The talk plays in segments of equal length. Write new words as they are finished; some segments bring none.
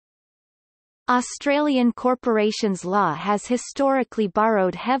Australian corporations law has historically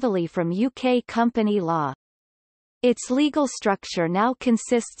borrowed heavily from UK company law. Its legal structure now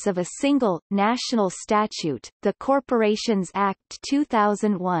consists of a single, national statute, the Corporations Act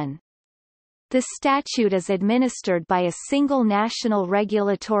 2001. The statute is administered by a single national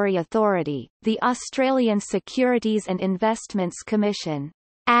regulatory authority, the Australian Securities and Investments Commission,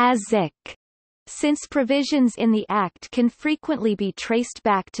 ASIC. Since provisions in the Act can frequently be traced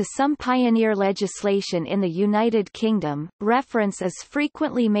back to some pioneer legislation in the United Kingdom, reference is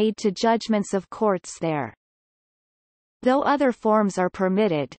frequently made to judgments of courts there. Though other forms are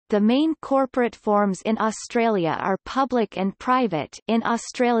permitted, the main corporate forms in Australia are public and private, in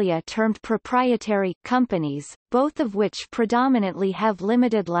Australia termed proprietary companies, both of which predominantly have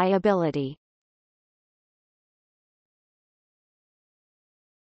limited liability.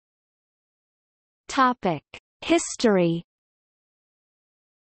 Topic: History.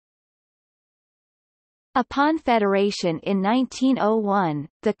 Upon federation in 1901,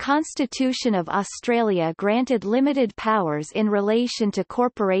 the Constitution of Australia granted limited powers in relation to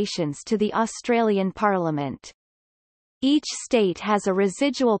corporations to the Australian Parliament. Each state has a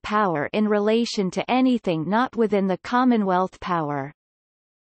residual power in relation to anything not within the Commonwealth power.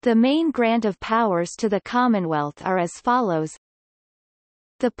 The main grant of powers to the Commonwealth are as follows.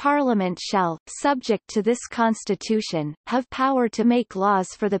 The Parliament shall, subject to this Constitution, have power to make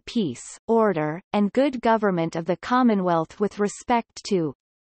laws for the peace, order, and good government of the Commonwealth with respect to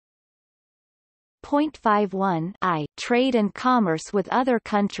 51 I trade and commerce with other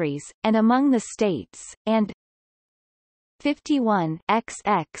countries, and among the states, and 51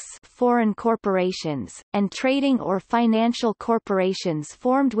 XX foreign corporations, and trading or financial corporations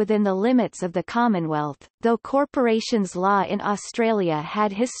formed within the limits of the Commonwealth. Though corporations law in Australia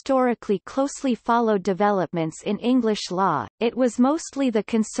had historically closely followed developments in English law, it was mostly the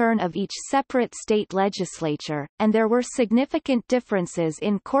concern of each separate state legislature, and there were significant differences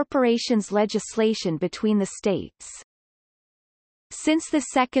in corporations legislation between the states. Since the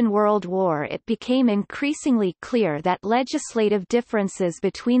Second World War it became increasingly clear that legislative differences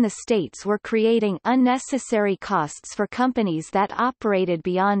between the states were creating unnecessary costs for companies that operated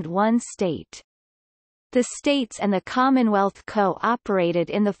beyond one state. The states and the Commonwealth co-operated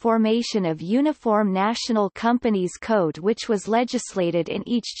in the formation of Uniform National Companies Code, which was legislated in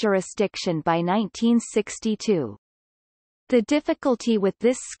each jurisdiction by 1962. The difficulty with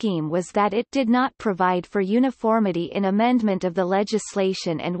this scheme was that it did not provide for uniformity in amendment of the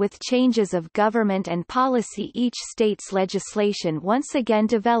legislation, and with changes of government and policy each state's legislation once again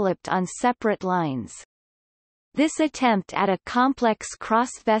developed on separate lines. This attempt at a complex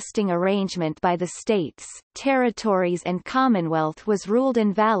cross-vesting arrangement by the states, territories and Commonwealth was ruled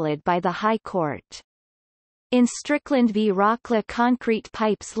invalid by the High Court. In Strickland v Rockla Concrete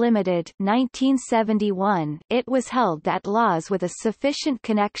Pipes Limited 1971, it was held that laws with a sufficient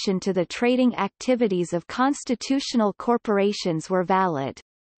connection to the trading activities of constitutional corporations were valid.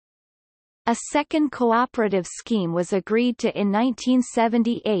 A second cooperative scheme was agreed to in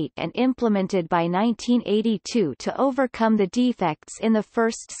 1978 and implemented by 1982 to overcome the defects in the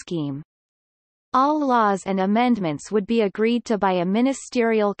first scheme. All laws and amendments would be agreed to by a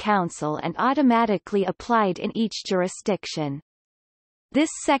ministerial council and automatically applied in each jurisdiction. This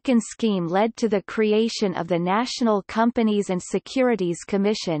second scheme led to the creation of the National Companies and Securities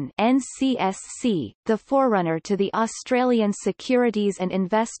Commission (NCSC), the forerunner to the Australian Securities and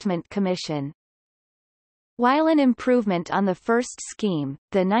Investment Commission. While an improvement on the first scheme,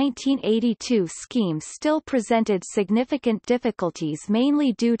 the 1982 scheme still presented significant difficulties,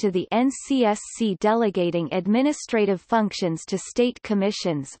 mainly due to the NCSC delegating administrative functions to state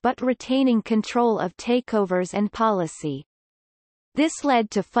commissions but retaining control of takeovers and policy. This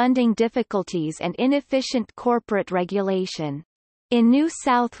led to funding difficulties and inefficient corporate regulation. In New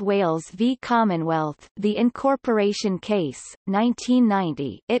South Wales v Commonwealth, the incorporation case,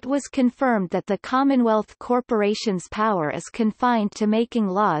 1990, it was confirmed that the Commonwealth Corporation's power is confined to making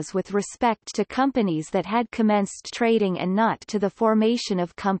laws with respect to companies that had commenced trading and not to the formation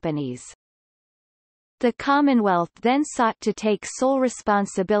of companies. The Commonwealth then sought to take sole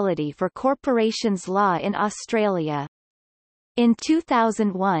responsibility for corporations law in Australia. In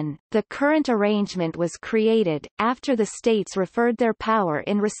 2001, the current arrangement was created, after the states referred their power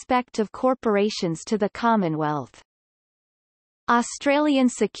in respect of corporations to the Commonwealth. Australian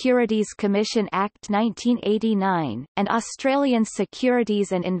Securities Commission Act 1989, and Australian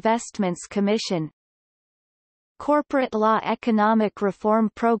Securities and Investments Commission. Corporate Law Economic Reform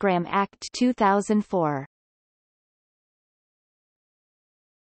Programme Act 2004.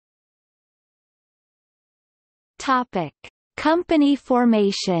 Topic: Company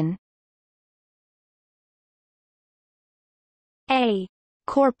formation. A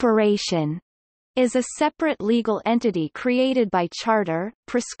corporation is a separate legal entity created by charter,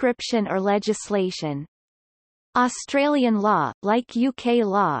 prescription or legislation. Australian law, like UK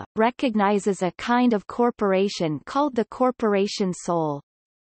law, recognises a kind of corporation called the corporation sole.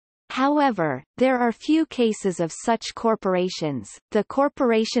 However, there are few cases of such corporations. The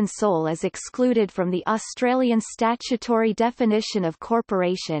corporation sole is excluded from the Australian statutory definition of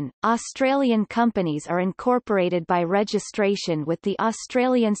corporation. Australian companies are incorporated by registration with the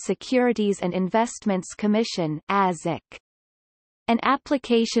Australian Securities and Investments Commission (ASIC). An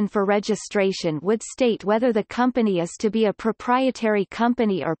application for registration would state whether the company is to be a proprietary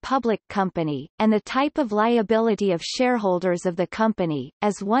company or public company, and the type of liability of shareholders of the company,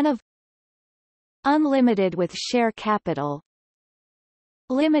 as one of unlimited with share capital,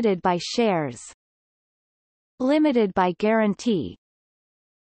 limited by shares, limited by guarantee,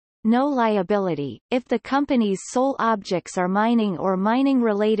 no liability. If the company's sole objects are mining or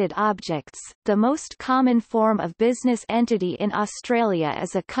mining-related objects, the most common form of business entity in Australia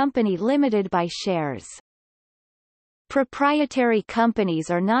is a company limited by shares. Proprietary companies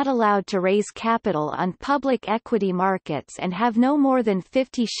are not allowed to raise capital on public equity markets and have no more than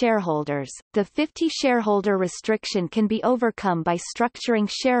 50 shareholders. The 50 shareholder restriction can be overcome by structuring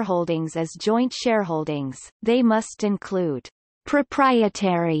shareholdings as joint shareholdings. They must include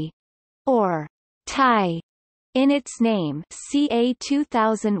proprietary or Thai in its name, CA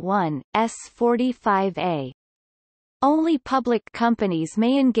 2001, S45A. Only public companies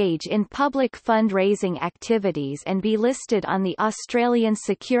may engage in public fund-raising activities and be listed on the Australian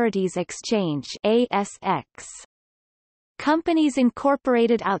Securities Exchange (ASX). Companies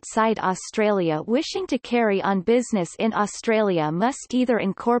incorporated outside Australia wishing to carry on business in Australia must either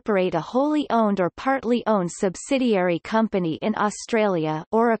incorporate a wholly owned or partly owned subsidiary company in Australia,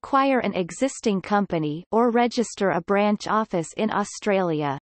 or acquire an existing company, or register a branch office in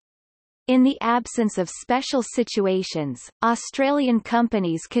Australia. In the absence of special situations, Australian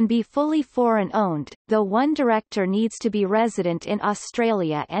companies can be fully foreign-owned, though one director needs to be resident in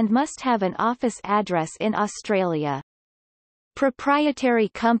Australia and must have an office address in Australia. Proprietary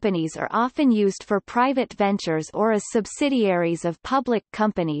companies are often used for private ventures or as subsidiaries of public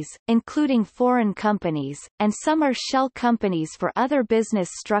companies, including foreign companies, and some are shell companies for other business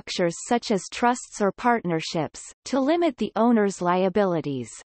structures such as trusts or partnerships, to limit the owner's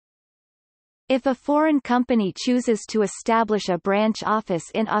liabilities. If a foreign company chooses to establish a branch office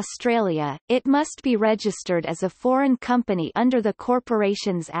in Australia, it must be registered as a foreign company under the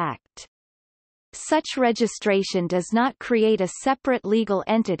Corporations Act. Such registration does not create a separate legal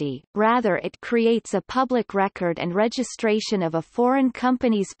entity, rather it creates a public record and registration of a foreign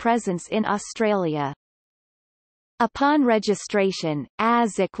company's presence in Australia. Upon registration,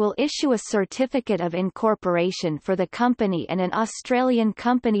 ASIC will issue a certificate of incorporation for the company and an Australian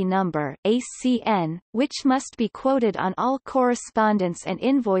Company Number (ACN), which must be quoted on all correspondence and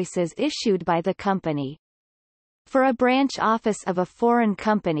invoices issued by the company. For a branch office of a foreign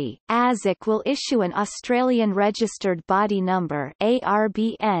company, ASIC will issue an Australian Registered Body Number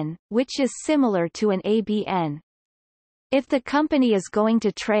 (ARBN), which is similar to an ABN. If the company is going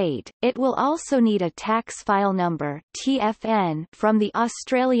to trade, it will also need a tax file number (TFN) from the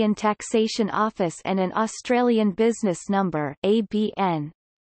Australian Taxation Office and an Australian Business Number (ABN).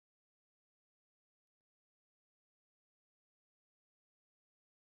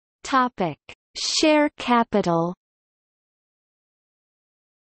 Topic: Share capital.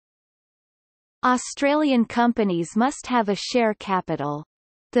 Australian companies must have a share capital.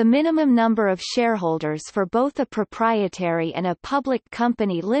 The minimum number of shareholders for both a proprietary and a public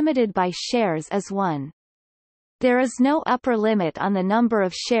company limited by shares is 1. There is no upper limit on the number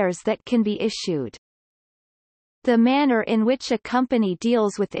of shares that can be issued. The manner in which a company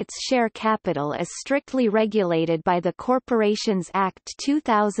deals with its share capital is strictly regulated by the Corporations Act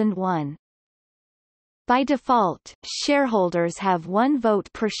 2001. By default, shareholders have 1 vote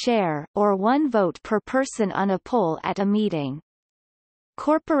per share, or 1 vote per person on a poll at a meeting.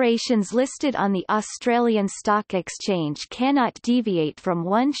 Corporations listed on the Australian Stock Exchange cannot deviate from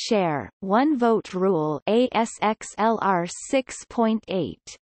 1 share, 1 vote rule ASXLR 6.8.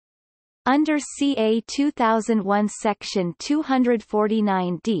 Under CA 2001 Section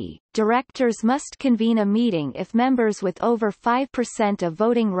 249D, directors must convene a meeting if members with over 5% of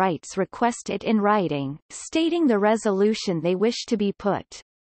voting rights request it in writing, stating the resolution they wish to be put.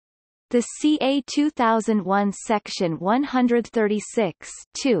 The CA 2001 Section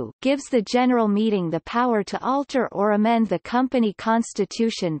 136(2) gives the General Meeting the power to alter or amend the company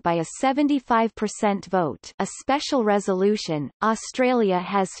constitution by a 75% vote, a special resolution. Australia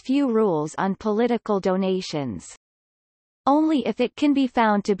has few rules on political donations. only if it can be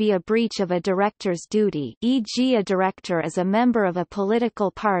found to be a breach of a director's duty, e.g. a director is a member of a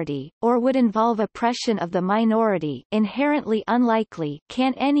political party, or would involve oppression of the minority, inherently unlikely,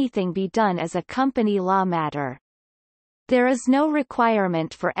 can anything be done as a company law matter. There is no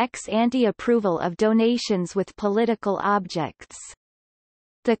requirement for ex-ante approval of donations with political objects.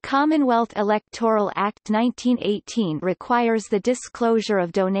 The Commonwealth Electoral Act 1918 requires the disclosure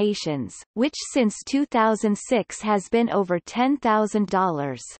of donations, which since 2006 has been over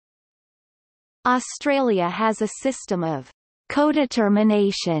 $10,000. Australia has a system of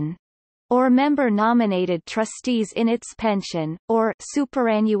codetermination, or member-nominated trustees in its pension, or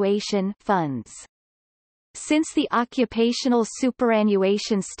superannuation funds. Since the Occupational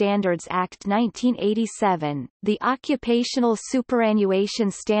Superannuation Standards Act 1987, the Occupational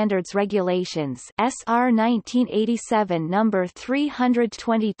Superannuation Standards Regulations (SR 1987 No.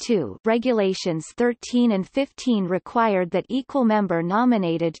 322) Regulations 13 and 15 required that equal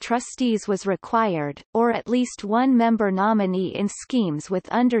member-nominated trustees was required, or at least one member nominee in schemes with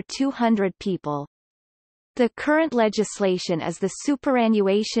under 200 people. The current legislation is the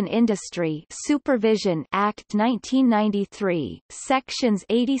Superannuation Industry Supervision Act 1993, Sections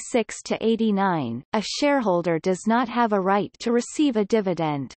 86 to 89. A shareholder does not have a right to receive a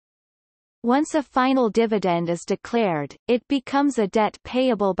dividend. Once a final dividend is declared, it becomes a debt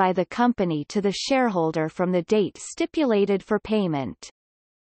payable by the company to the shareholder from the date stipulated for payment.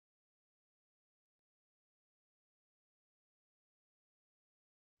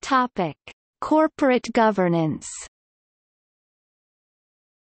 Topic: Corporate governance.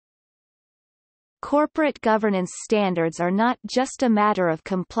 Corporate governance standards are not just a matter of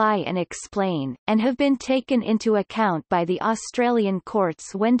comply and explain, and have been taken into account by the Australian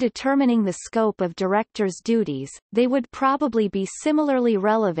courts when determining the scope of directors' duties. They would probably be similarly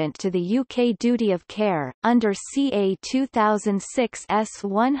relevant to the UK duty of care, under CA 2006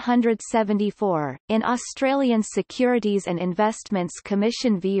 S174. In Australian Securities and Investments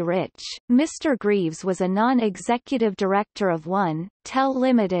Commission v Rich, Mr. Greaves was a non-executive director of One Tel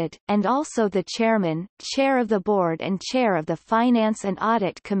Limited, and also the chairman, chair of the board and chair of the Finance and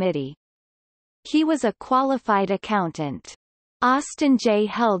Audit Committee. He was a qualified accountant. Austin J.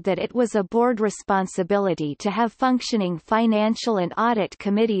 held that it was a board responsibility to have functioning financial and audit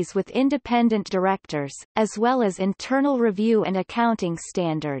committees with independent directors, as well as internal review and accounting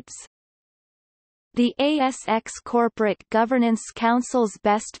standards. The ASX Corporate Governance Council's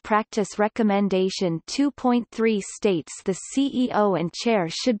Best Practice Recommendation 2.3 states the CEO and chair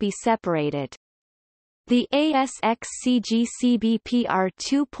should be separated. The ASX CGCBPR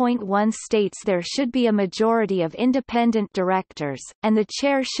 2.1 states there should be a majority of independent directors, and the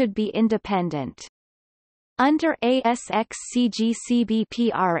chair should be independent. Under ASX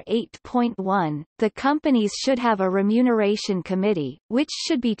CGCBPR 8.1, the companies should have a remuneration committee, which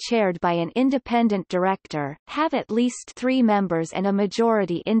should be chaired by an independent director, have at least 3 members and a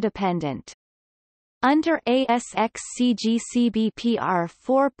majority independent. Under ASX CGCBPR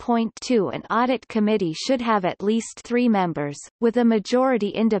 4.2, an audit committee should have at least 3 members, with a majority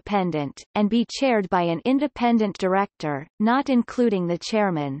independent, and be chaired by an independent director, not including the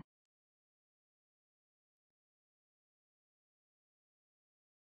chairman.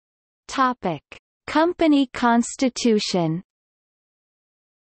 Topic: Company constitution.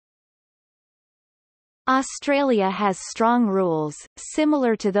 Australia has strong rules,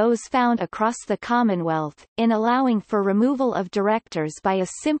 similar to those found across the Commonwealth, in allowing for removal of directors by a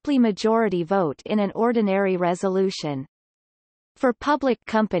simply majority vote in an ordinary resolution. For public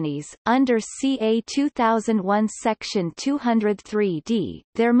companies, under CA 2001 Section 203D,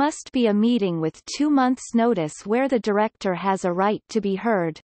 there must be a meeting with 2 months' notice where the director has a right to be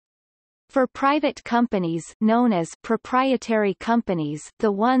heard. For private companies known as proprietary companies,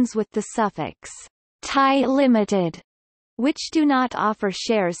 the ones with the suffix Thai Limited, which do not offer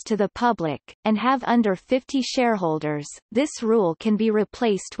shares to the public, and have under 50 shareholders, this rule can be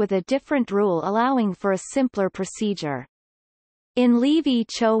replaced with a different rule allowing for a simpler procedure. In Li v.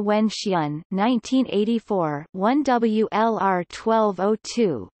 Cho Wen Xian 1984, 1 WLR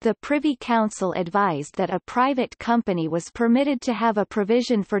 1202, the Privy Council advised that a private company was permitted to have a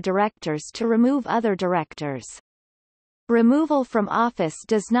provision for directors to remove other directors. Removal from office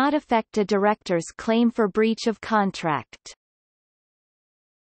does not affect a director's claim for breach of contract.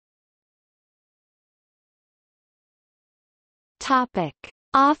 Topic: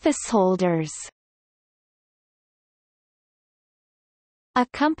 Officeholders. A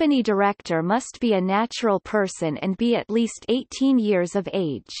company director must be a natural person and be at least 18 years of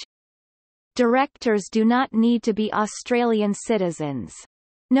age. Directors do not need to be Australian citizens.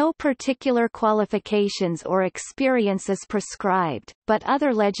 No particular qualifications or experience is prescribed, but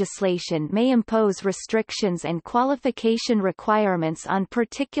other legislation may impose restrictions and qualification requirements on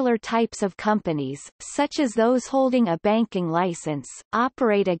particular types of companies, such as those holding a banking license,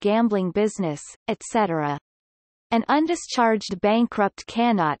 operate a gambling business, etc. An undischarged bankrupt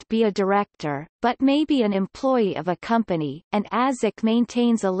cannot be a director, but may be an employee of a company, and ASIC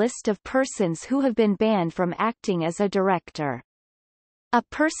maintains a list of persons who have been banned from acting as a director. A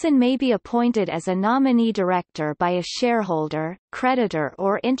person may be appointed as a nominee director by a shareholder, creditor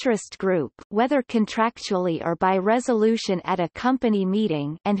or interest group, whether contractually or by resolution at a company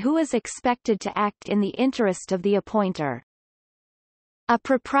meeting, and who is expected to act in the interest of the appointer. A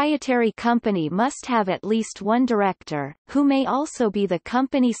proprietary company must have at least one director, who may also be the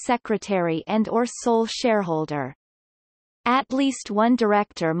company secretary and/or sole shareholder. At least one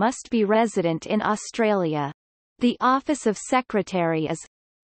director must be resident in Australia. The office of secretary is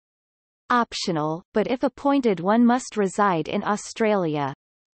optional, but if appointed one must reside in Australia.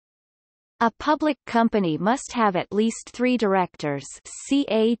 A public company must have at least 3 directors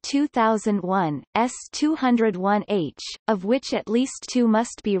CA 2001, S201H, of which at least 2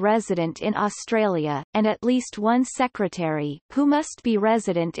 must be resident in Australia, and at least 1 secretary, who must be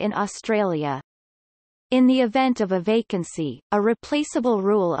resident in Australia. In the event of a vacancy, a replaceable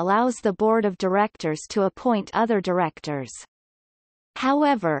rule allows the board of directors to appoint other directors.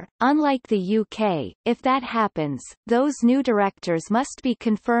 However, unlike the UK, if that happens, those new directors must be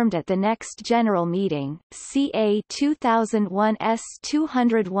confirmed at the next general meeting. CA 2001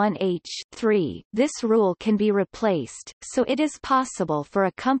 S201H3. This rule can be replaced, so it is possible for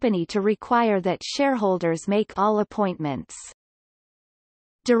a company to require that shareholders make all appointments.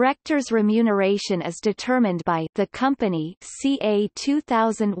 Directors' remuneration is determined by the company CA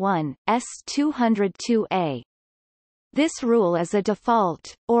 2001, S202A. This rule is a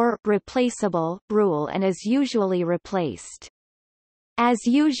default, or replaceable, rule and is usually replaced. As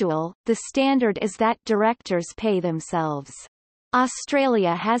usual, the standard is that directors pay themselves.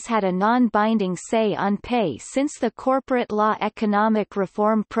 Australia has had a non-binding say on pay since the Corporate Law Economic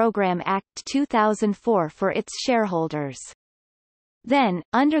Reform Programme Act 2004 for its shareholders. Then,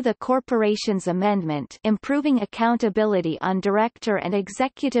 under the Corporations Amendment Improving Accountability on Director and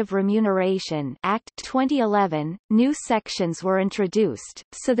Executive Remuneration Act 2011, new sections were introduced,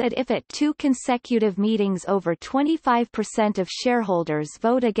 so that if at 2 consecutive meetings over 25% of shareholders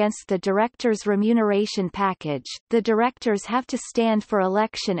vote against the director's remuneration package, the directors have to stand for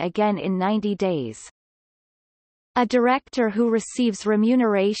election again in 90 days. A director who receives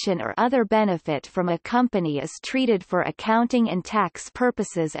remuneration or other benefit from a company is treated for accounting and tax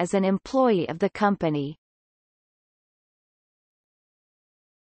purposes as an employee of the company.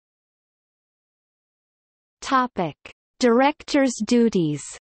 Topic: Directors' duties.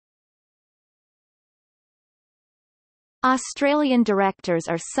 Australian directors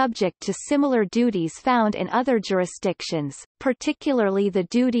are subject to similar duties found in other jurisdictions, particularly the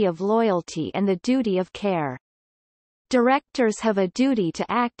duty of loyalty and the duty of care. Directors have a duty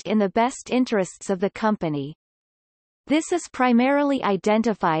to act in the best interests of the company. This is primarily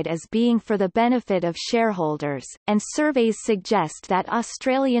identified as being for the benefit of shareholders, and surveys suggest that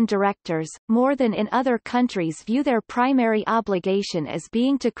Australian directors, more than in other countries, view their primary obligation as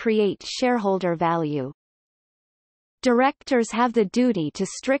being to create shareholder value. Directors have the duty to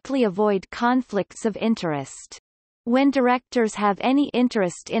strictly avoid conflicts of interest. When directors have any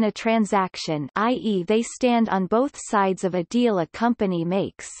interest in a transaction, i.e. they stand on both sides of a deal a company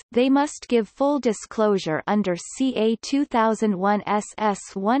makes, they must give full disclosure under CA 2001 SS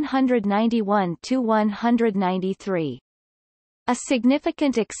 191-193. A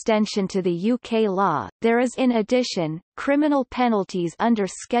significant extension to the UK law, there is in addition, criminal penalties under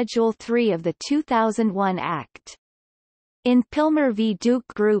Schedule 3 of the 2001 Act. In Pilmer v Duke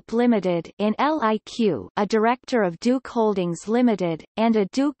Group Limited in LIQ, a director of Duke Holdings Limited, and a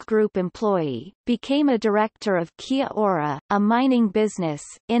Duke Group employee, became a director of Kia Ora, a mining business,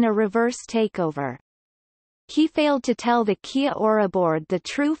 in a reverse takeover. He failed to tell the Kia Ora board the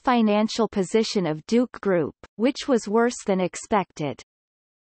true financial position of Duke Group, which was worse than expected.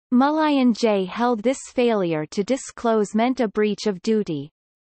 Mullyan J. held this failure to disclose meant a breach of duty.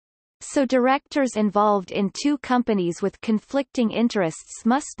 So directors involved in 2 companies with conflicting interests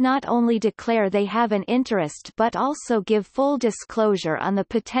must not only declare they have an interest but also give full disclosure on the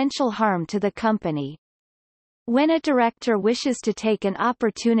potential harm to the company. When a director wishes to take an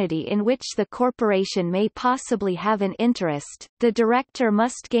opportunity in which the corporation may possibly have an interest, the director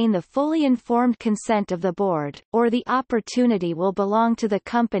must gain the fully informed consent of the board, or the opportunity will belong to the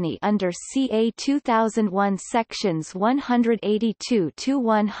company under CA 2001 sections 182 to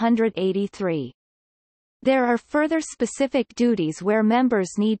 183. There are further specific duties where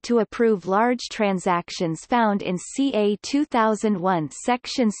members need to approve large transactions found in CA 2001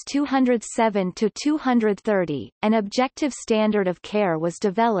 sections 207 to 230. An objective standard of care was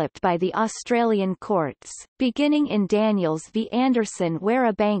developed by the Australian courts, beginning in Daniels v Anderson, where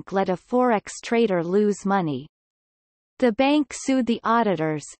a bank let a forex trader lose money. The bank sued the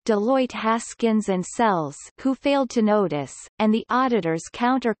auditors, Deloitte Haskins and Sells, who failed to notice, and the auditors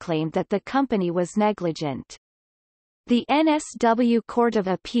counterclaimed that the company was negligent. The NSW Court of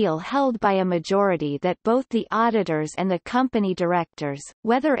Appeal held by a majority that both the auditors and the company directors,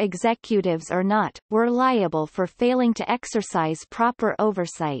 whether executives or not, were liable for failing to exercise proper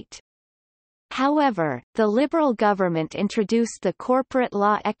oversight. However, the Liberal government introduced the Corporate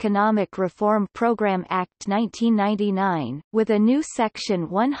Law Economic Reform Program Act 1999, with a new Section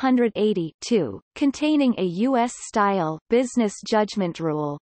 182, containing a U.S.-style business judgment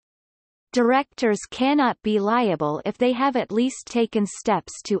rule. Directors cannot be liable if they have at least taken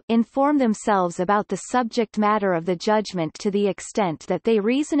steps to inform themselves about the subject matter of the judgment to the extent that they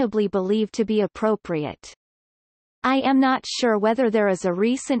reasonably believe to be appropriate. I am not sure whether there is a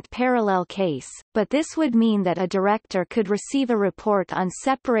recent parallel case, but this would mean that a director could receive a report on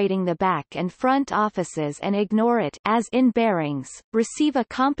separating the back and front offices and ignore it, as in Barings, receive a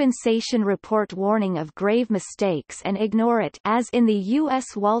compensation report warning of grave mistakes and ignore it, as in the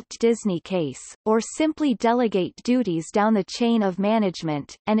U.S. Walt Disney case, or simply delegate duties down the chain of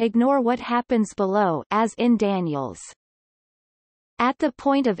management, and ignore what happens below, as in Daniels. At the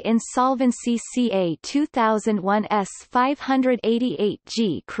point of insolvency, CA 2001's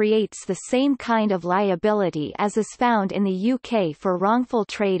 588G creates the same kind of liability as is found in the UK for wrongful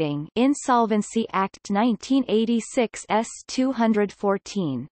trading, Insolvency Act 1986's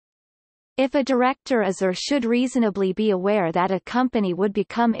 214. If a director is or should reasonably be aware that a company would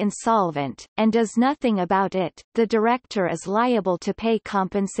become insolvent, and does nothing about it, the director is liable to pay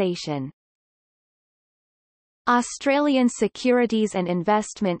compensation. Australian Securities and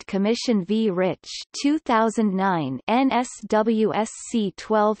Investment Commission v Rich 2009 NSWSC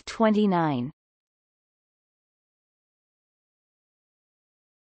 1229.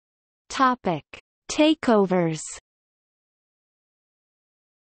 Topic: Takeovers.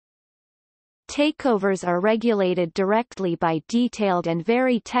 Takeovers are regulated directly by detailed and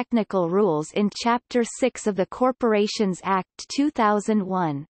very technical rules in Chapter 6 of the Corporations Act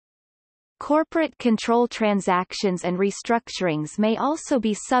 2001. Corporate control transactions and restructurings may also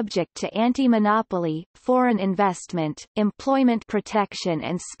be subject to anti-monopoly, foreign investment, employment protection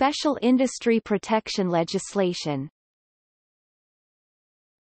and special industry protection legislation.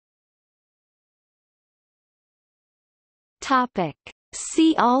 Topic.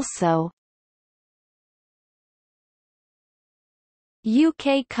 See also: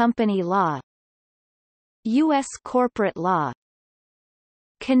 UK company law, US corporate law,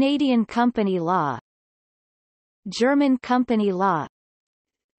 Canadian company law, German company law,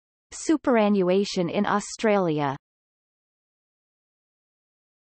 superannuation in Australia.